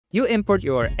You import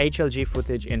your HLG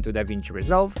footage into DaVinci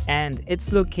Resolve, and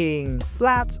it's looking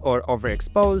flat or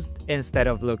overexposed instead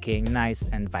of looking nice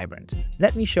and vibrant.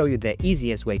 Let me show you the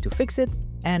easiest way to fix it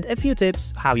and a few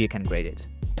tips how you can grade it.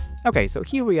 Okay, so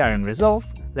here we are in Resolve.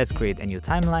 Let's create a new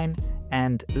timeline,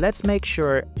 and let's make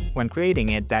sure when creating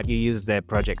it that you use the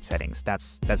project settings.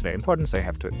 That's very important, so you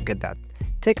have to get that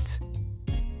ticked.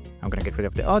 I'm gonna get rid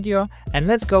of the audio, and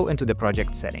let's go into the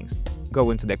project settings.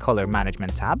 Go into the color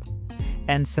management tab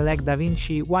and select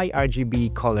DaVinci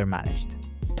YRGB color managed.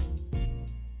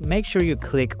 Make sure you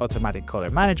click automatic color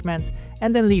management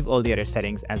and then leave all the other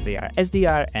settings as they are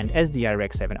SDR and SDR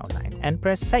Rec 709 and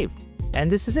press save.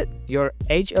 And this is it. Your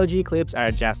HLG clips are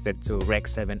adjusted to Rec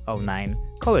 709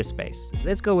 color space.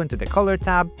 Let's go into the color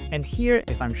tab, and here,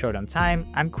 if I'm short on time,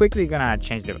 I'm quickly gonna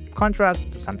change the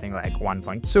contrast to something like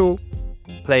 1.2,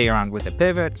 play around with the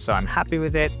pivot, so I'm happy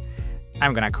with it.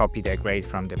 I'm gonna copy the grade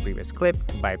from the previous clip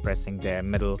by pressing the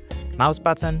middle mouse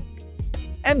button.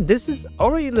 And this is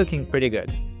already looking pretty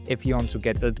good. If you want to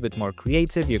get a little bit more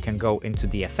creative, you can go into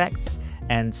the effects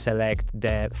and select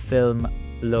the film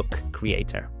look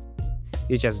creator.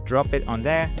 You just drop it on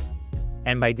there,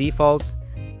 and by default,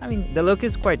 I mean, the look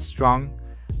is quite strong,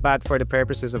 but for the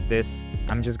purposes of this,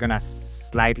 I'm just gonna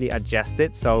slightly adjust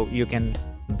it so you can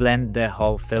blend the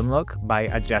whole film look by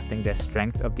adjusting the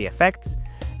strength of the effect.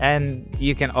 And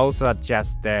you can also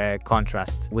adjust the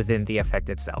contrast within the effect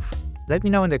itself. Let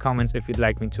me know in the comments if you'd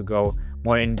like me to go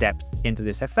more in depth into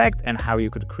this effect and how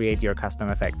you could create your custom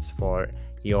effects for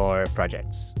your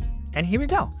projects. And here we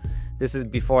go. This is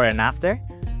before and after.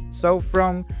 So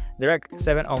from the Rec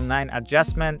 709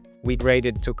 adjustment, we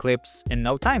graded 2 clips in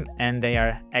no time, and they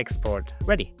are export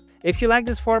ready. If you like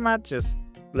this format, just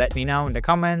let me know in the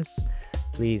comments.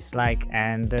 Please like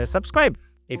and subscribe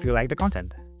if you like the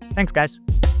content. Thanks, guys.